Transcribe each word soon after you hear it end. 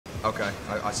Okay,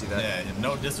 I see that. Yeah,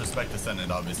 no disrespect to Senate,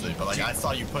 obviously, but like I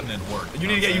saw you putting in work. You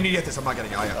need to get this. I'm not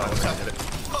getting it. I get it.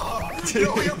 Oh, you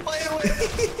know who you're playing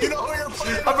with? You know who you're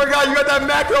playing with? I forgot you got that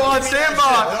macro on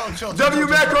standby. Chill, W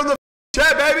macro in the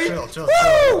chat, baby. Chill.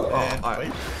 Woo! And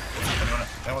wait.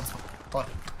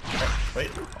 Wait,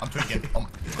 I'm tweaking.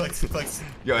 Clix.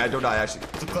 Yo, I don't die actually.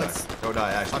 Clix. Don't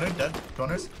die actually. 100 dead.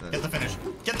 200. Get the finish.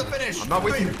 Get the finish. I'm not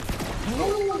with you.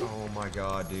 Oh my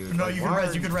god, dude. No, you can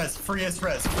res. You can res. Freest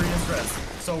res.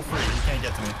 So free. You can't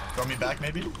get to me. Throw me back,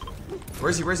 maybe. Where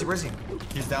is he?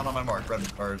 He's down on my mark. Red,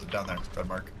 or down there. Red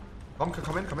mark. Come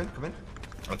in.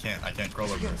 I can't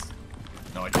scroll over this.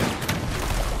 No, I can't.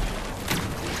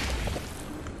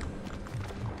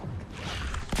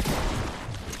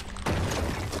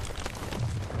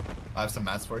 I have some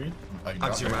mats for you. I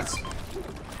have 2 mats. Okay,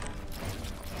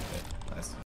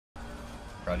 nice.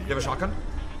 Proud of you. You have a shotgun?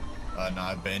 No,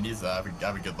 I have bandies. I have a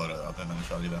good load other than a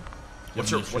shotty though.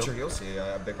 What's your heals?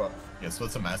 Yeah, big up. Yeah,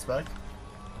 split some mats back.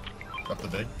 Drop the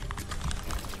big.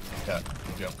 Yeah,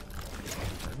 good deal.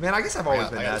 Man, I guess I've always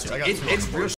been that. It's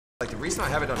real. Like the reason I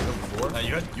haven't done it before. No,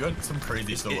 you had some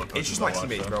crazy solo. It's just my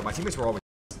teammates, bro. My teammates were always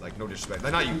like, no disrespect.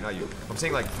 Like, not you. I'm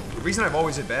saying like the reason I've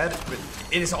always been bad, but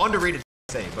it is underrated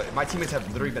thing. But my teammates have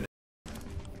literally been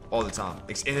all the time.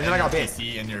 And then I got banned.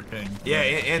 PC and your ping. Yeah,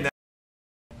 and that.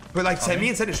 But like, me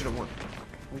and Senate should have won.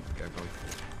 Okay,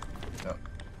 no.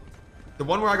 The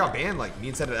one where I got banned, like me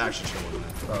and Senate actually should have won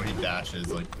that. Bro, he dashes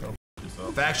like. Go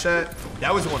yourself. Back shot.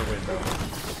 That was the one to win, bro.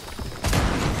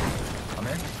 I'm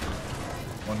here.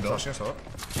 One go.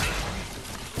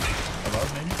 Hello,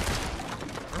 Maybe?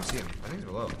 I don't see him. I think he's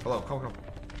below. Hello, come.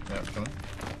 Yeah, it's coming.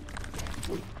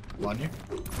 On you.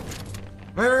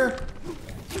 Where?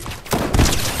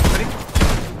 Ready?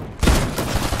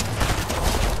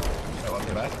 Oh, up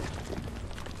the back.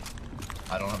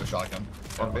 I don't have a shotgun.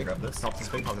 Pop big. Grab this. Pop this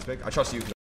big. I trust you.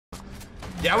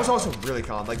 Yeah, I was also really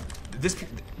calm. Like this,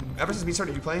 ever since we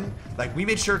started you playing, like we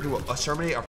made sure to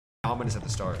exterminate our dominance at the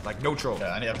start. Like no troll.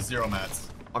 Yeah, I have 0 mats.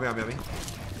 On me. Yeah,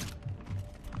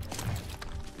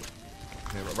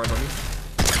 right on me.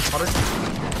 Hunter.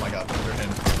 Oh my god, they're in.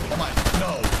 Oh my,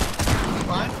 no.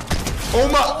 Fine. Oh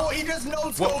my. Oh, he just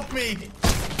no-scoped me.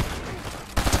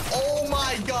 Oh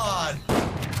my god.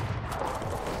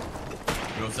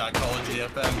 Yo, psychology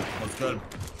FM. What's good?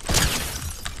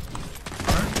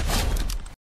 Hunter.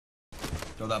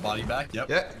 Throw that body back. Yep.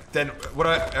 Yeah. Then what?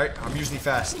 Alright, I'm usually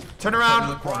fast. Turn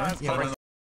around. Put him in the corner. Yeah, right.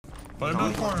 Put him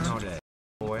in the corner. No,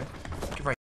 boy. Get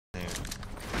right there.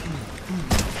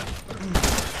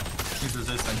 He's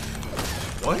resisting.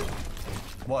 What?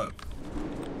 What?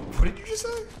 What did you just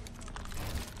say?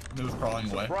 He was crawling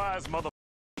away. Surprise, mother.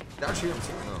 Actually, I'm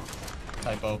saying no.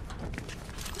 Typo.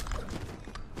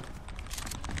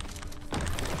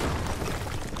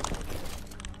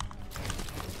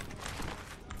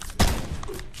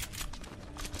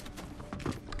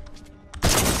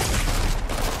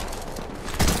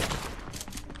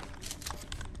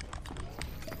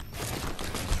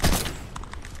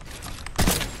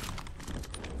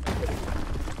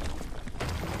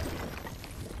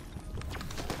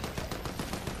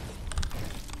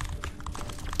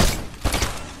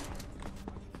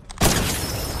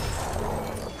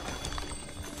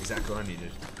 Exactly what I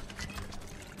needed.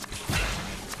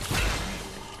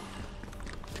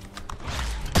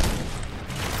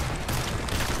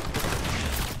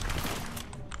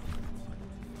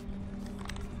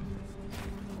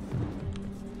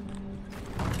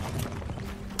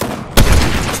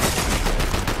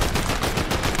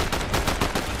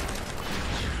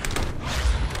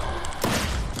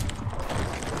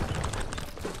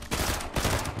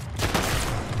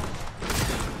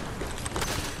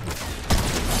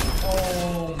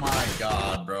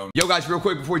 Yo guys, real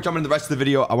quick before we jump into the rest of the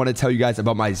video, I want to tell you guys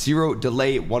about my 0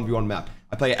 delay 1v1 map.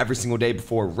 I play it every single day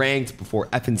before ranked, before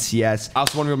FNCS. I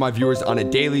also want to be with my viewers on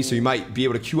it daily, so you might be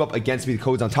able to queue up against me. The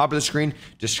code's on top of the screen,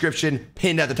 description,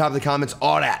 pinned at the top of the comments,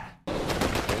 all that.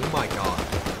 Oh my god.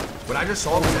 What I just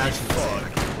saw was actually insane.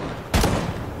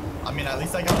 I mean, at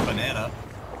least I got a banana.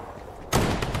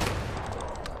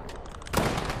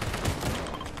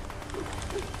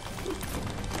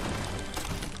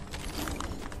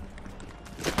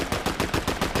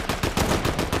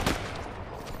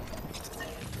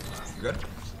 Good?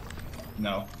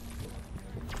 No.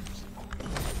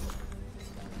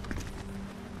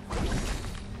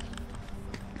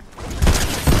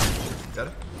 Got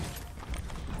it?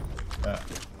 Yeah.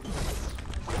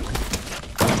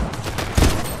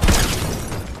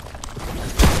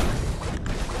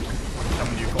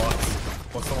 Coming to you, Quads.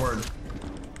 What's the word?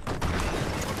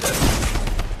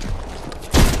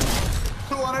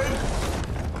 200.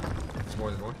 There's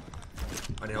more than one.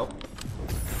 I need help. help?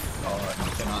 Oh, I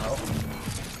cannot help.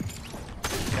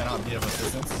 Cannot be of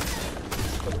assistance.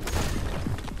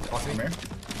 Off me. Come here.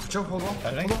 Joe, hold on.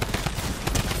 Editing. Hold on.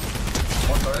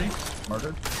 130.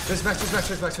 Murdered. Fizz. Get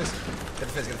the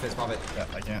fizz, pop it. Yeah,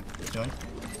 I can't. Healing.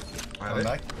 Alright, Coming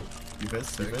back. You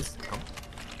fizz. Come.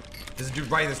 There's a dude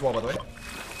right in this wall, by the way.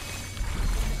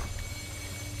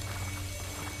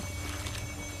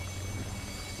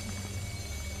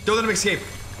 Don't let him escape.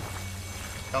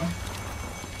 Come.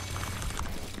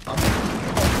 Oh,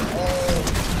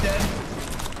 dead.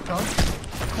 Come.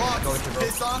 Clocks.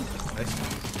 Piss on. Nice.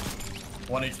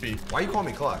 1 HP. Why you call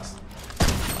me Clix? I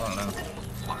don't know.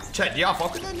 Chet, do y'all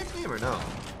fuck with that nickname or no?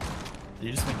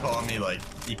 You just been calling me like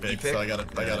Epic, so I gotta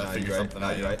figure something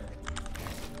out. You're right.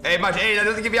 Hey, hey, that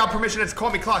doesn't give y'all permission to call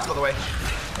me Clix, by the way.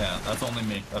 Yeah, that's only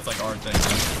me. That's like our thing.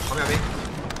 Come here, me.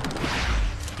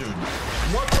 Dude,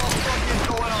 what the fuck is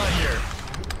going on here?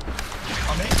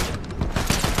 On me?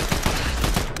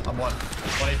 I'm 1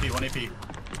 AP.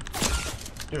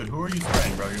 Dude, who are you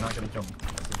spraying, bro? You're not gonna kill me.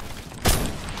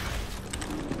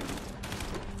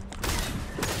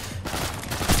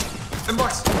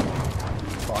 Inbox.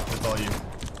 Fuck with all you.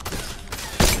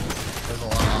 There's a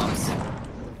lot of ops.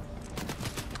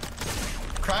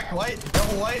 Crack white,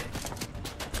 double white.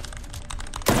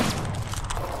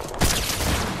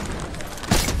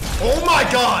 Oh my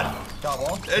god! Got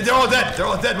wall. They're all dead,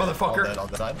 motherfucker. All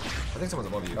dead. I think someone's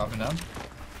above you. Dropping down.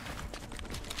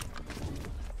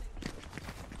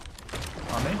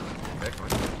 On me. Okay,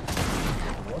 fine.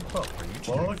 What the? Are you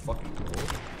cheating? Fucking cool.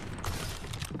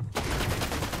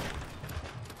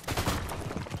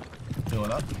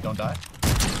 Healing up. Don't die.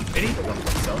 80? Don't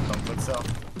click sell. Don't click sell.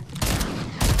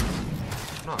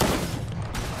 No.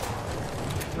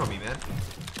 You know me, man.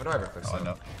 Why do I ever click Oh, I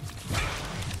know.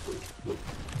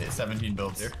 Okay, 17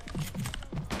 builds here.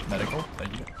 Medical.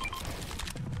 Thank you.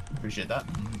 Appreciate that.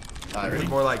 Ready?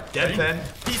 More like dead pen.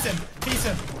 Piece him. Piece.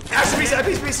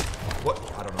 What?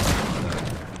 I don't know.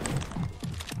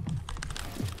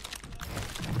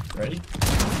 Ready?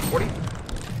 40?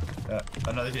 Yeah.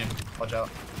 Another team. Watch out.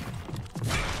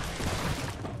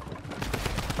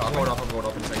 I'm going up in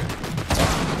a second.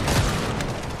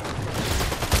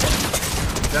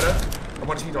 Dead. I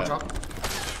want to see you, don't chop.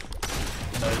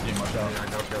 Another team. Watch out. Yeah,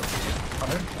 go.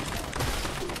 100.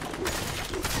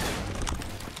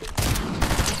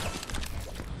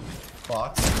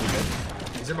 Box. You good?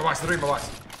 He's in my box, literally in my box.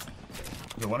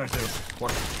 Is it 1 or 2?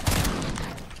 1.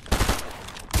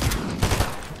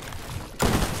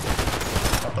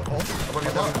 Up the pole. I'm gonna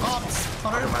get that. Ops.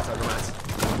 100. I'll go mats.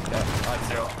 Yeah.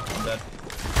 0. I'm dead.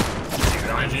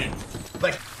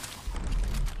 Like,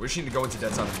 we just need to go into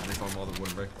dead side and respawn all the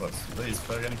wooden brick. Please,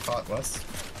 they're getting caught, Wes.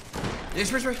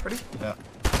 Yes, ready? Yeah.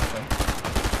 Okay.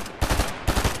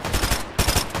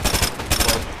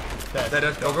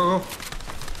 Dead. Go.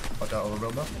 Watch out,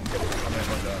 overbuild though. I'm gonna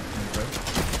watch out.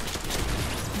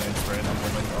 Main spray, I'm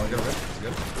holding. Oh, Good. you're It's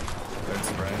good. good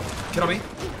spray. Get on me.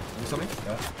 You saw me?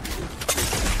 Yeah.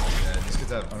 Yeah, these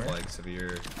kids have Alright. like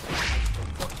severe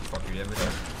fuck you damage.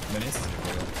 Minis?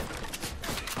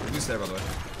 Reduce there, by the way.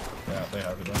 Yeah, they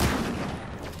have it though.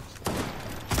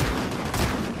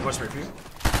 How much spray for you?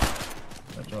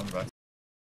 Yeah, Joe on the back.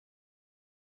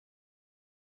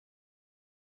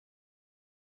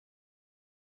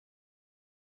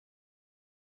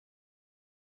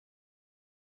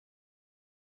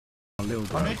 Little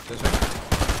On me? This way.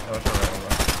 Oh, it's alright,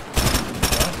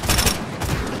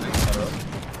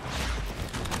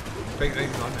 Big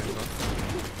on.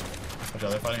 Watch out,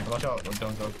 they're fighting. Watch out.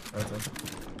 Don't go. Right there.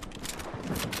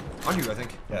 On you, I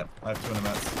think. Yeah, I have 2 in the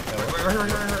mats. Yeah,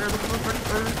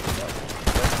 Right.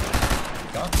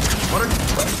 Got?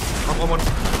 One.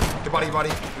 Good body.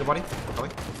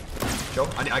 Coming. Joe,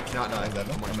 I cannot die. I'm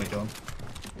gonna kill him.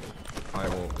 Alright,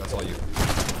 well, that's all you.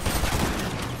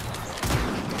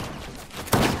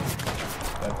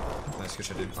 Dead. Nice, good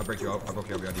shit, dude. I broke you out,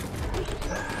 behind you.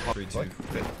 3, 2. Look.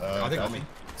 I think on me.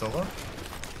 Solo?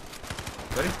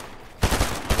 Ready?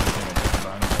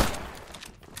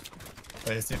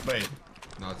 Wait.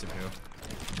 No, it's different.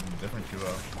 Different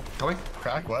duo. Coming?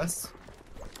 Crack West.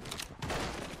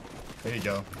 There you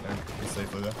go. There. Be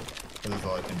safely though. This is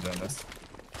all I can do on this.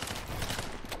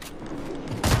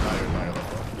 Now you're not gonna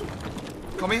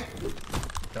look. Come here.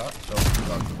 Got? Talks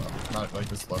about. Not like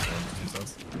this left one, Jesus.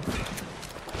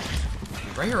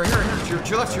 Right here. To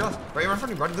your left. Right in front of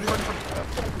you, literally right in front of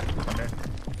you. Come here.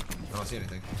 I don't see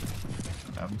anything.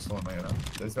 I'm slowing my head up.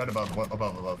 There's right above.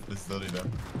 This is literally there.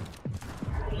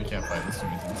 We can't fight this too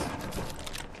many things.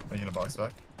 Making a box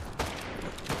back.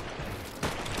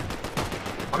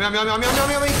 On me.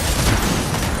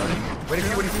 Waiting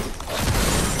for you.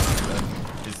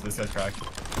 This guy's cracked.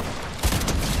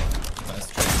 Nice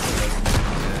trade.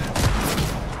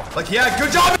 Like, yeah,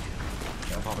 good job!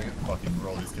 Yeah, popping it. Fucking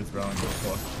roll these kids around. What the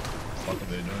fuck are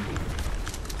they doing?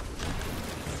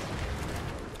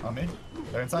 On me?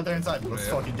 They're inside, they're inside. Let's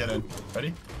fucking get in.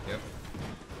 Ready? Yep.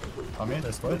 On me,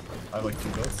 they're split. I have like 2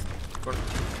 builds. Good.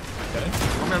 Get in.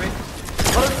 Come at me.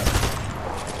 Oh,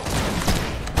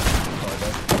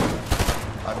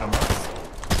 I have no marks.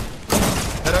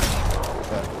 Head up.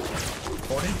 Yeah.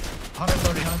 40?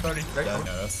 130, 130. Right. Yeah,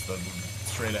 no, that's the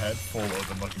straight ahead. Full load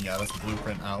them looking at us.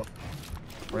 Blueprint out.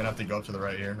 We're gonna have to go up to the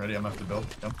right here. Ready? I'm gonna have to build.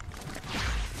 Yep.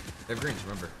 They have greens,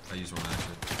 remember. I used one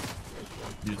actually.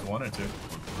 Use 1 or 2.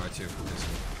 Alright, 2. Yes.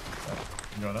 Yeah.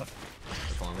 You going up?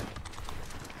 They're following me.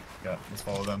 Yeah, let's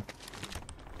follow them.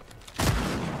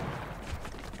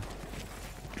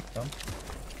 Come.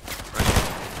 Right.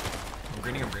 I'm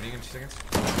greening in 2 seconds.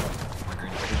 I'm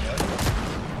green. Yeah.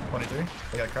 23.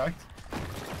 They got cracked.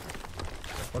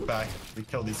 Look back. We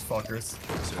killed these fuckers.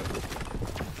 Let's do it.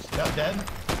 Yeah, dead.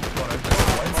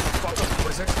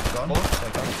 46. Done. Hold on.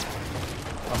 Yeah, come.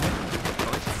 On me.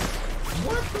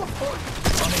 What the fuck?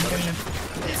 On me, getting in.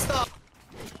 Hey, stop!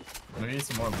 Do we need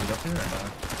some more loot up here or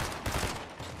not?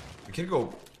 We could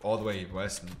go all the way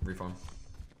west and reform.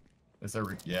 Is there?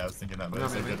 Yeah, I was thinking that, but No,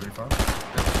 is there maybe. good reform?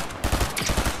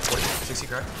 60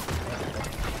 crack.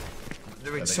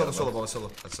 Solo ball,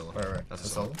 solo. That's solo. Right. That's a A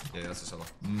solo. solo? Yeah, that's a solo.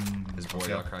 His boy let's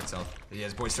got go. cracked south. Yeah,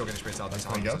 his boy's still getting straight south.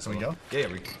 Can we go? Can we go? Yeah,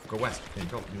 we go west. Hey,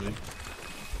 Go. You lead.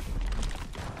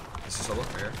 This is solo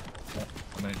right here. Yeah.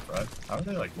 I'm in Fred. How are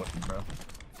they like looking, bro?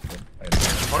 Good.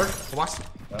 Hard. Watch.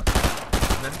 Yeah.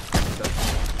 And then.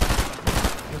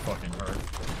 You're fucking hurt.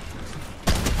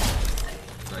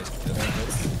 Nice. There it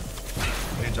is.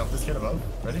 We can jump this kid above.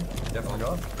 Ready? Definitely. Go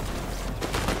up.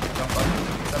 Jump up.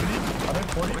 70.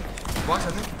 140. Watch, I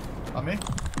think. On me.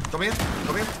 Come in. 1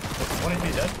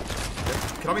 HP dead.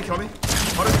 Kill me. Hard.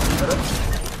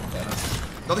 Yeah, nice.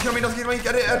 Another kill me.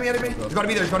 Get it. Enemy. He's gotta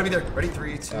be there. Ready?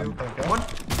 3, 2, 1.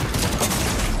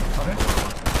 On me.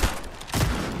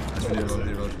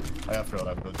 Reload. I got thrilled. I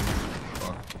have to do.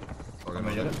 Fuck. I'm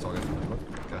gonna get it. It's all good.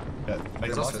 Okay. Yeah,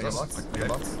 make a box. There's us. Make a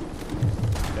box.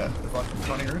 Yeah, the front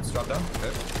 20 roots. Drop down.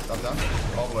 Okay. Drop down.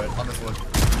 All the way. On this wood.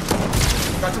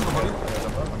 Got two for you. Yeah,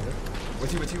 jump up. I'm good.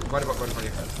 With you. Right in front of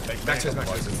you. Back to his. Make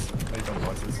a couple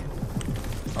boxes.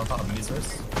 I'm popping minis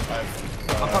first. I'm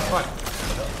 5.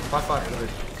 5.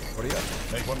 What do you got?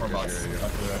 Make one more box. Yeah.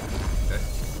 After that. Okay.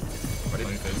 Ready?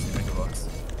 Make a box.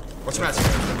 What's your match?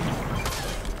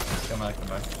 Come back.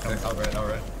 Okay. Out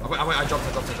right. I jumped.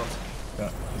 Yeah.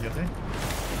 He's good thing?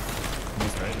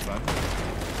 He's great. He's fine.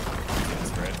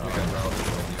 He's great. Okay.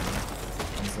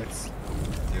 I'm 6.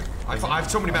 I have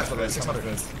so many mats by the way. 600.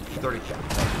 30. 30.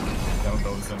 Down with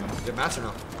those in. You have mats or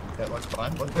no? Yeah, watch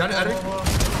behind. Look. Got it, Eddie.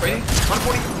 Ready?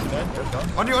 140. Dead. Good. Done.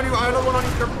 On you. Another one on you.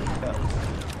 Yeah.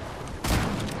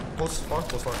 Close far.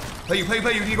 Play you.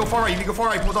 You need to go far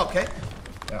right. Pull up, okay?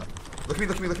 Yeah. Look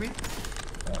at me.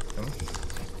 Yeah.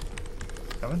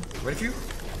 Coming. Ready for you?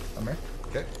 I'm here.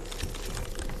 Okay.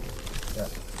 Yeah.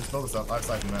 Just build this up. I have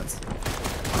siphon mats.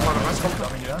 Come on, let's go.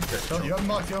 Dropping you down. Chill. You have a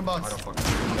box. I don't fucking.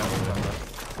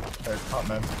 There's top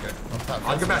man. Okay. Top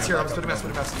I'll get mats here. I'm back spinning up.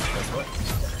 mats. Guess what?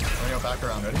 We're gonna go back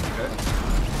around. Ready? Okay.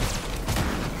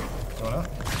 Going up.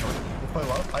 We'll play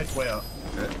low. Heights way up.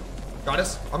 Okay. Got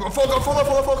us. I'm full. Come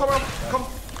around. Come.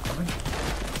 Coming.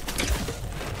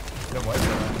 You have white.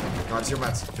 No, it's your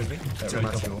mats. Excuse me. Yeah, It's your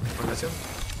ready, mats. cool. What mats you?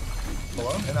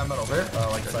 Below? In that middle. Where?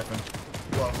 Like siphon.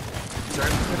 Below.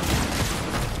 Turn.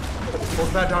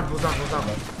 Pulls back down. This way.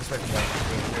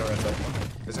 Yeah. Go right there.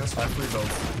 Business. I have 3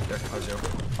 builds. Okay. How's you?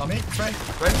 On me. Trey.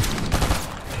 Ready?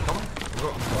 Come on.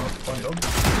 Go. One build.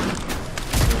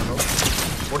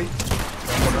 40.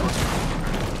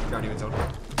 Got you in zone. I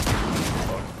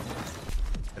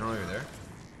don't know you're there.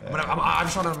 I'm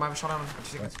shot on him. 2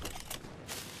 seconds.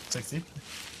 60.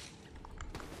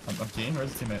 I'm keen.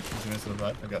 Where's the teammate? The teammate's to the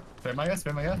side. I got. Spam my guy.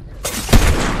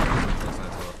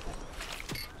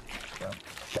 Yeah.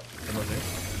 Remote here.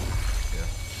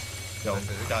 Yeah. Yo,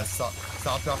 guys,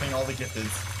 stop dropping all the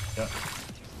gifteds. Yeah.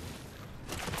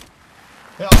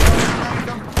 Yeah,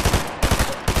 come.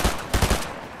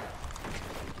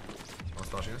 I'm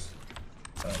splashing us.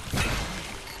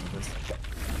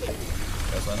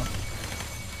 Yes, I know.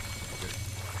 Okay.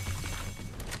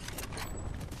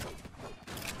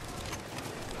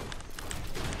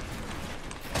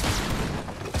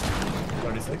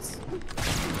 $36.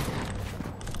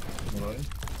 Reloading.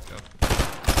 Yeah.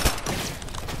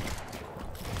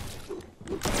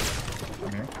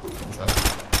 I'm here. Inside.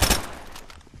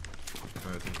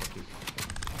 Alright, fuck you.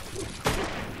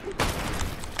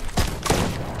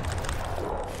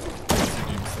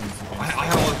 I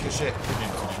have all the good shit. Two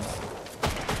games.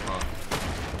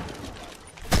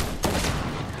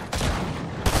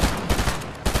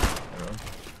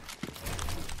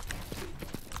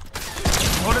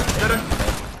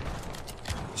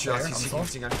 Sure, There, I see on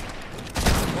seeking. the Got him.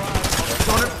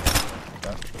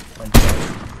 Yeah.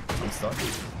 I'm stuck.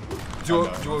 Duo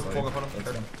I'm pulling up on him. Let's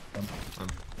Okay. come.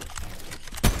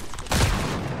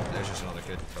 There's just another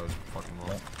kid. That was fucking long.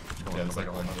 Yeah, there's like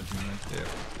a whole nother team there. Yeah.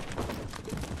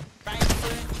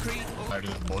 Tired of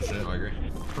this bullshit. No, I agree.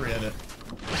 Create it.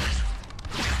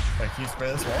 Hey, can you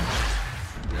spray this wall?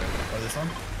 Yeah. Or this one?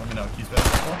 Let me know. Can you spray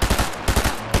this wall?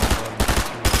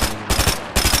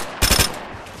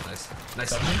 Nice. Nice.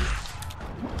 70?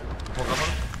 Pull up on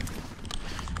him.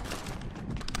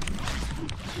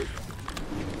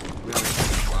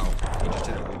 Wow. He just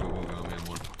did it. Go, man.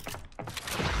 One.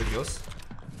 Good heals.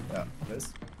 Yeah, it is.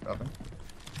 Dropping.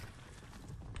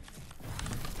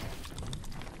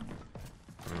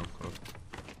 I don't know. Close.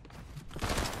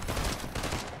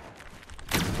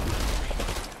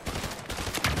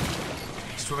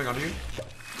 He's swimming under you.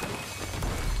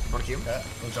 Want to kill him? Yeah,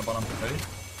 we'll jump on him. Ready?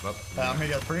 Up. I'm gonna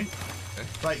get 3. Okay.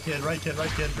 Right kid. Ready?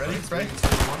 Spray?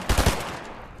 One.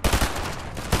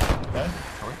 Okay.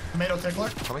 Coming. Tomato tickler.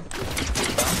 Coming.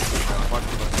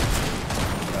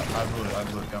 Yeah, I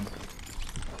blew it.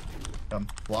 Come.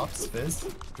 Blocks. Fizz.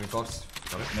 Green flops.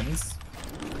 Got it. Minis.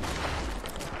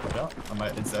 Get out. I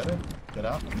might inside it. Get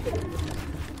out.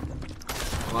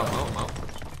 I'm out.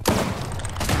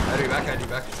 I do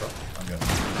back. Sure. I'm good.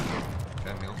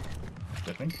 Okay, I'm healing.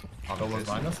 Dipping. I'll Go do look this.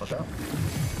 behind us. Watch out.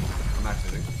 I'm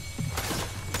activating.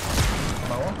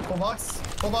 My wall. Full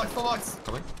box.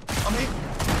 Coming. On me.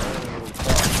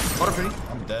 Water pretty.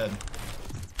 I'm dead.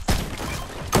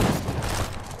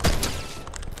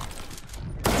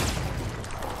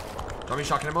 Got me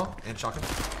shotgun ammo and shotgun.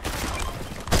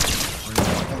 We're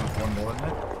gonna walk in with 1 bullet in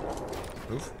it.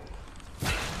 Move.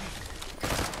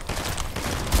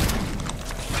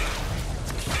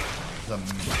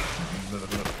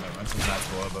 I'm some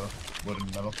natural of a wooden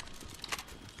metal.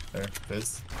 There,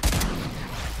 Fizz.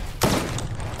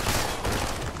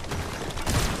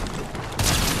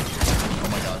 Oh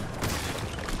my god.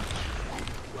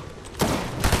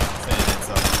 Say it is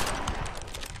up.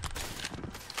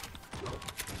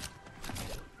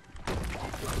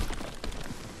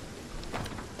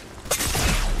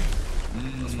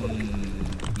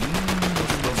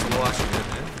 Those low actually good,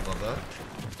 man. Love that.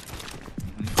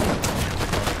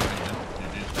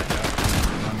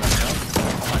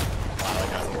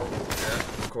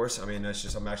 Of course, I mean, it's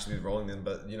just I'm actually rolling them,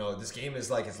 but you know, this game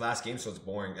is like its last game, so it's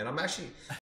boring, and I'm actually